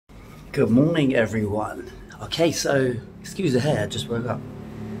Good morning, everyone. Okay, so excuse the hair, I just woke up.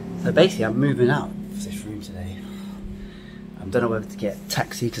 So basically, I'm moving out of this room today. I don't know whether to get a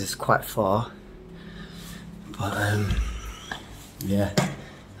taxi because it's quite far, but yeah,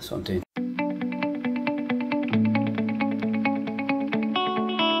 that's what I'm doing.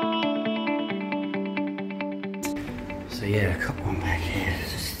 So yeah, cut one back here.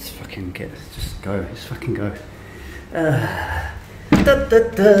 Just fucking go. Just fucking go.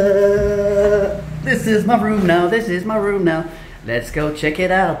 This is my room now. This is my room now. Let's go check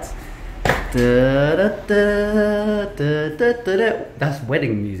it out. That's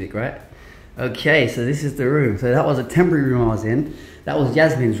wedding music, right? Okay, so this is the room. So that was a temporary room I was in. That was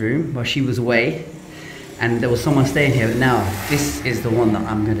Yasmin's room while she was away, and there was someone staying here. But now this is the one that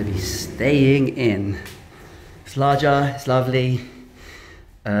I'm going to be staying in. It's larger. It's lovely.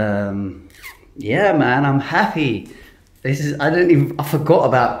 Yeah, man, I'm happy. This is, I forgot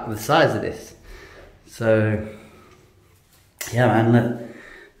about the size of this. So, yeah, man, look,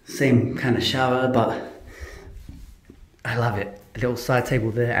 same kind of shower, but I love it. A little side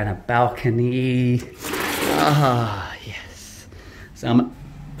table there and a balcony. Ah, yes. So I'm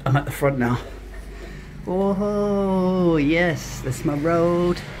at the front now. Oh, yes, that's my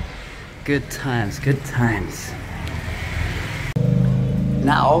road. Good times, good times.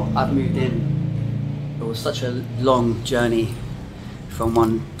 Now I've moved in. It was such a long journey from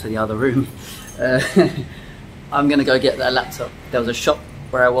one to the other room. I'm gonna go get that laptop. There was a shop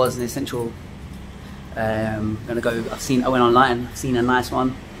where I was in Central. Gonna go. I went online. I've seen a nice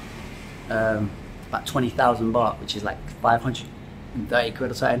one, about 20,000 baht, which is like 530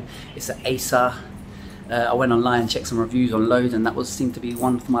 quid or something. It's an Acer. I went online, checked some reviews on loads, and that seemed to be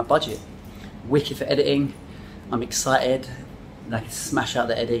one for my budget. Wicked for editing. I'm excited. I can smash out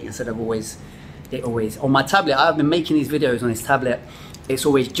the editing instead of always on my tablet. I've been making these videos on this tablet. It's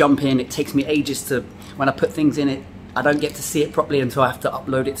always jumping. It takes me ages to, when I put things in it, I don't get to see it properly until I have to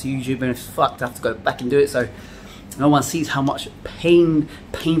upload it to YouTube, and it's fucked. I have to go back and do it. So no one sees how much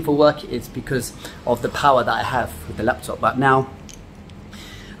painful work it is because of the power that I have with the laptop. But now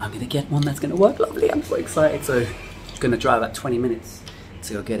I'm gonna get one that's gonna work lovely. I'm so excited. So I'm gonna drive about 20 minutes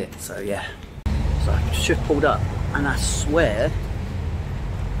to go get it. So yeah. So I just pulled up, and I swear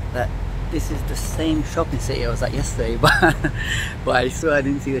that this is the same shopping city I was at yesterday, but I swear I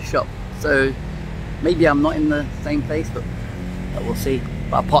didn't see the shop. So maybe I'm not in the same place, but we'll see.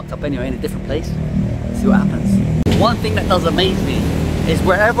 But I parked up anyway in a different place. See what happens. One thing that does amaze me is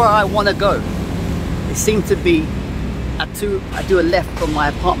wherever I want to go, it seems to be, I do a left from my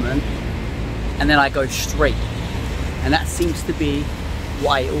apartment and then I go straight. And that seems to be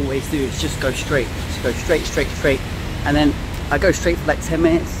what I always do, is just go straight. Just go straight, straight, straight. And then I go straight for like 10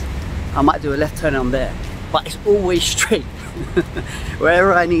 minutes. I might do a left turn on there, but it's always straight.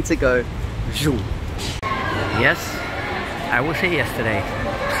 Wherever I need to go, zoom. Yes, I was here yesterday.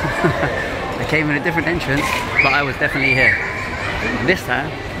 I came in a different entrance, but I was definitely here. And this time,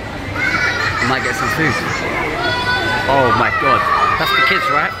 I might get some food. Oh my god, that's the kids,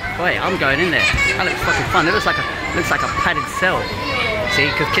 right? Wait, I'm going in there. That looks fucking fun. It looks like a padded cell. See,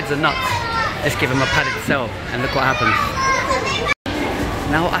 because kids are nuts. Let's give them a padded cell, and look what happens.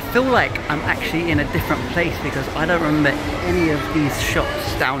 Now I feel like I'm actually in a different place because I don't remember any of these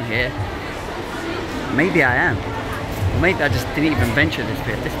shops down here. Maybe I am. Or maybe I just didn't even venture this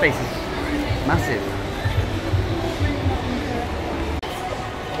bit. This place is massive.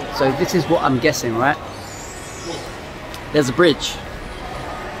 So this is what I'm guessing, right? There's a bridge.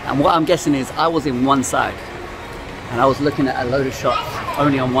 And what I'm guessing is I was in one side. And I was looking at a load of shops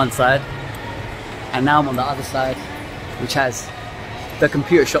only on one side. And now I'm on the other side, which has the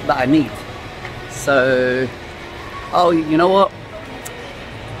computer shop that I need. So, oh, you know what?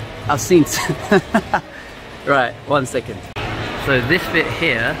 I've seen. Right, 1 second. So this bit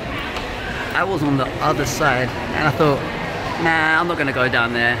here, I was on the other side, and I thought, nah, I'm not gonna go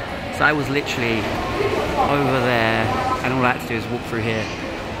down there. So I was literally over there, and all I had to do is walk through here,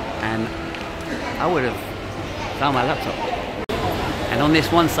 and I would have found my laptop. And on this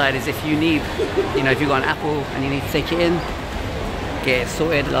one side is if you need, you know, if you've got an Apple and you need to take it in, get it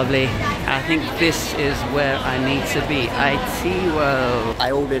sorted, lovely. And I think this is where I need to be. IT World.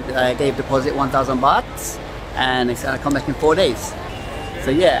 I gave deposit 1,000 baht, and it's gonna come back in 4 days. So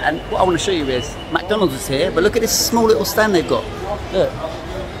yeah, and what I want to show you is McDonald's is here, but look at this small little stand they've got. Look,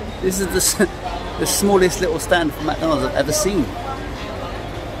 this is the smallest little stand for McDonald's I've ever seen.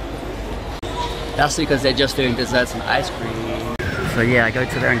 That's because they're just doing desserts and ice cream. So yeah, I go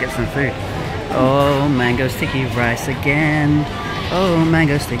to there and get some food. Oh, mango sticky rice again. Oh,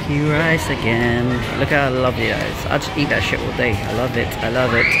 mango sticky rice again. Look how lovely that is. I'll just eat that shit all day. I love it, I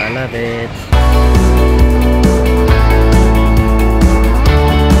love it, I love it.